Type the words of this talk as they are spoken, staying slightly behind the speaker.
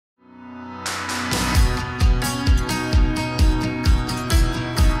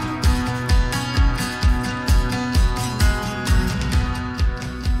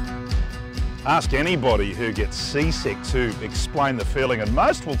Ask anybody who gets seasick to explain the feeling, and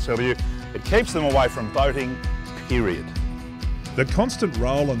most will tell you it keeps them away from boating, period. The constant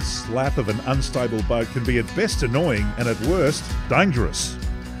roll and slap of an unstable boat can be at best annoying and at worst dangerous.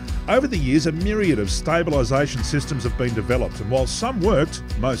 Over the years, a myriad of stabilisation systems have been developed, and while some worked,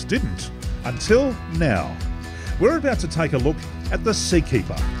 most didn't. Until now. We're about to take a look at the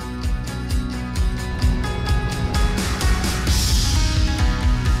Seakeeper.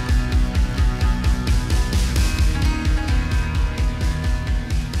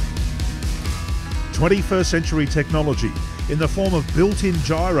 '21st century technology in the form of built-in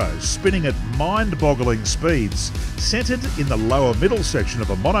gyros spinning at mind-boggling speeds, centred in the lower middle section of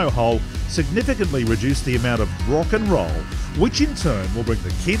a monohull, significantly reduce the amount of rock and roll, which in turn will bring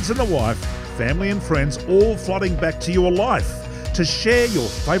the kids and the wife, family and friends all flooding back to your life to share your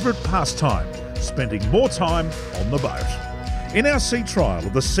favourite pastime, spending more time on the boat. In our sea trial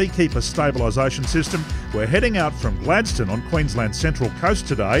of the Seakeeper stabilisation system, we're heading out from Gladstone on Queensland's central coast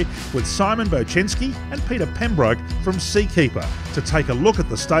today with Simon Bochenski and Peter Pembroke from Seakeeper to take a look at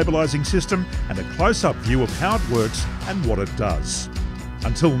the stabilising system and a close-up view of how it works and what it does.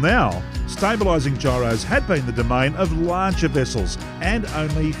 Until now, stabilising gyros had been the domain of larger vessels and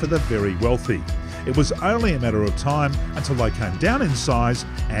only for the very wealthy. It was only a matter of time until they came down in size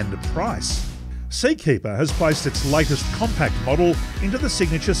and price. Seakeeper has placed its latest compact model into the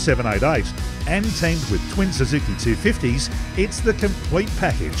Signature 788, and teamed with twin Suzuki 250s, it's the complete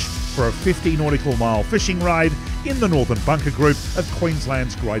package for a 50 nautical mile fishing raid in the northern bunker group of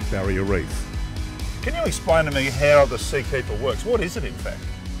Queensland's Great Barrier Reef. Can you explain to me how the Seakeeper works? What is it in fact?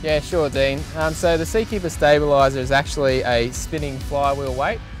 Yeah, sure, Dean. So the Seakeeper Stabiliser is actually a spinning flywheel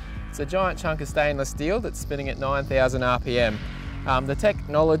weight. It's a giant chunk of stainless steel that's spinning at 9,000 RPM. The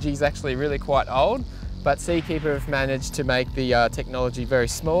technology is actually really quite old, but Seakeeper have managed to make the technology very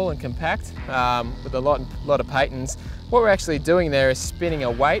small and compact with a lot of patents. What we're actually doing there is spinning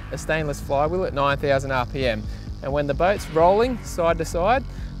a weight, a stainless flywheel at 9,000 RPM. And when the boat's rolling side to side,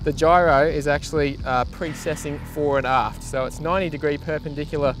 the gyro is actually precessing fore and aft. So it's 90-degree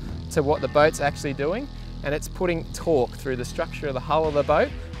perpendicular to what the boat's actually doing, and it's putting torque through the structure of the hull of the boat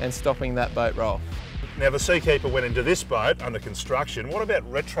and stopping that boat roll. Now the Seakeeper went into this boat under construction. What about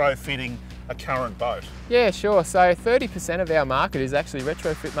retrofitting a current boat? Yeah, sure. So 30% of our market is actually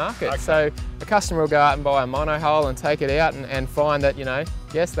retrofit market. Okay. So a customer will go out and buy a monohull and take it out and find that, you know,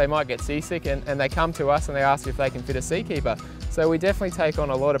 yes, they might get seasick and they come to us and they ask if they can fit a Seakeeper. So we definitely take on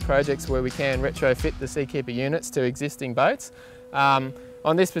a lot of projects where we can retrofit the Seakeeper units to existing boats.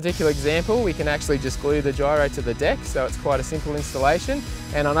 On this particular example, we can actually just glue the gyro to the deck, so it's quite a simple installation.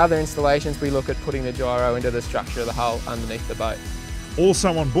 And on other installations, we look at putting the gyro into the structure of the hull underneath the boat.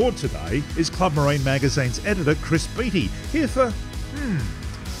 Also on board today is Club Marine magazine's editor Chris Beattie, here for,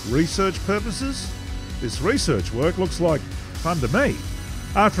 research purposes? This research work looks like fun to me.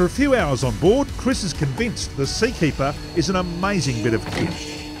 After a few hours on board, Chris is convinced the Seakeeper is an amazing bit of kit.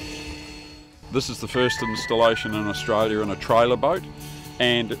 This is the first installation in Australia in a trailer boat,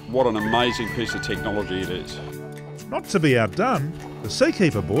 and what an amazing piece of technology it is. Not to be outdone, the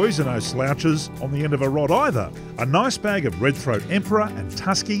Seakeeper boys are no slouches on the end of a rod either. A nice bag of Redthroat Emperor and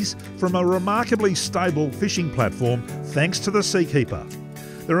Tuskies from a remarkably stable fishing platform thanks to the Seakeeper.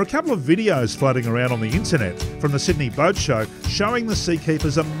 There are a couple of videos floating around on the internet from the Sydney Boat Show showing the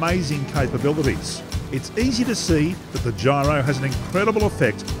Seakeeper's amazing capabilities. It's easy to see that the gyro has an incredible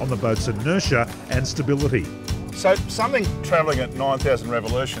effect on the boat's inertia and stability. So something travelling at 9,000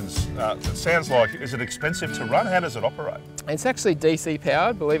 revolutions, it sounds like, is it expensive to run? How does it operate? It's actually DC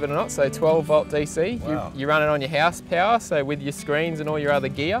powered, believe it or not, so 12 volt DC. Wow. You run it on your house power, so with your screens and all your other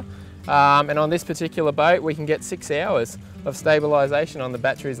gear. And on this particular boat, we can get 6 hours of stabilisation on the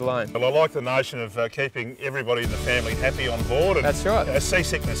batteries alone. Well, I like the notion of keeping everybody in the family happy on board. And, that's right.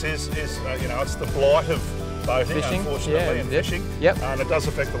 Seasickness is you know, it's the blight of boating, fishing, unfortunately, and fishing. Yep. And it does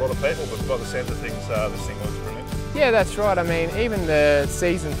affect a lot of people, but by the sound of things, this thing works brilliant. Yeah, that's right. I mean, even the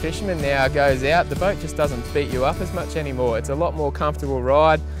seasoned fisherman now goes out, the boat just doesn't beat you up as much anymore. It's a lot more comfortable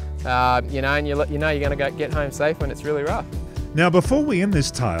ride, you know, and you know you're going to get home safe when it's really rough. Now, before we end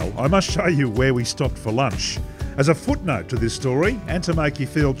this tale, I must show you where we stopped for lunch. As a footnote to this story, and to make you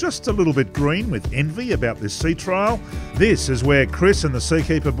feel just a little bit green with envy about this sea trial, this is where Chris and the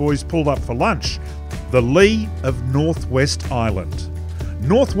Seakeeper boys pulled up for lunch, the lee of Northwest Island.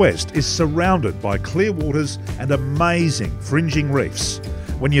 Northwest is surrounded by clear waters and amazing fringing reefs.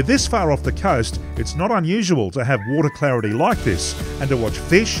 When you're this far off the coast, it's not unusual to have water clarity like this and to watch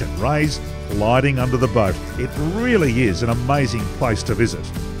fish and rays gliding under the boat. It really is an amazing place to visit.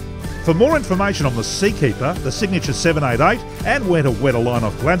 For more information on the Seakeeper, the Signature 788 and where to wet a line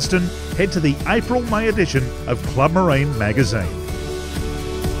off Gladstone, head to the April-May edition of Club Marine magazine.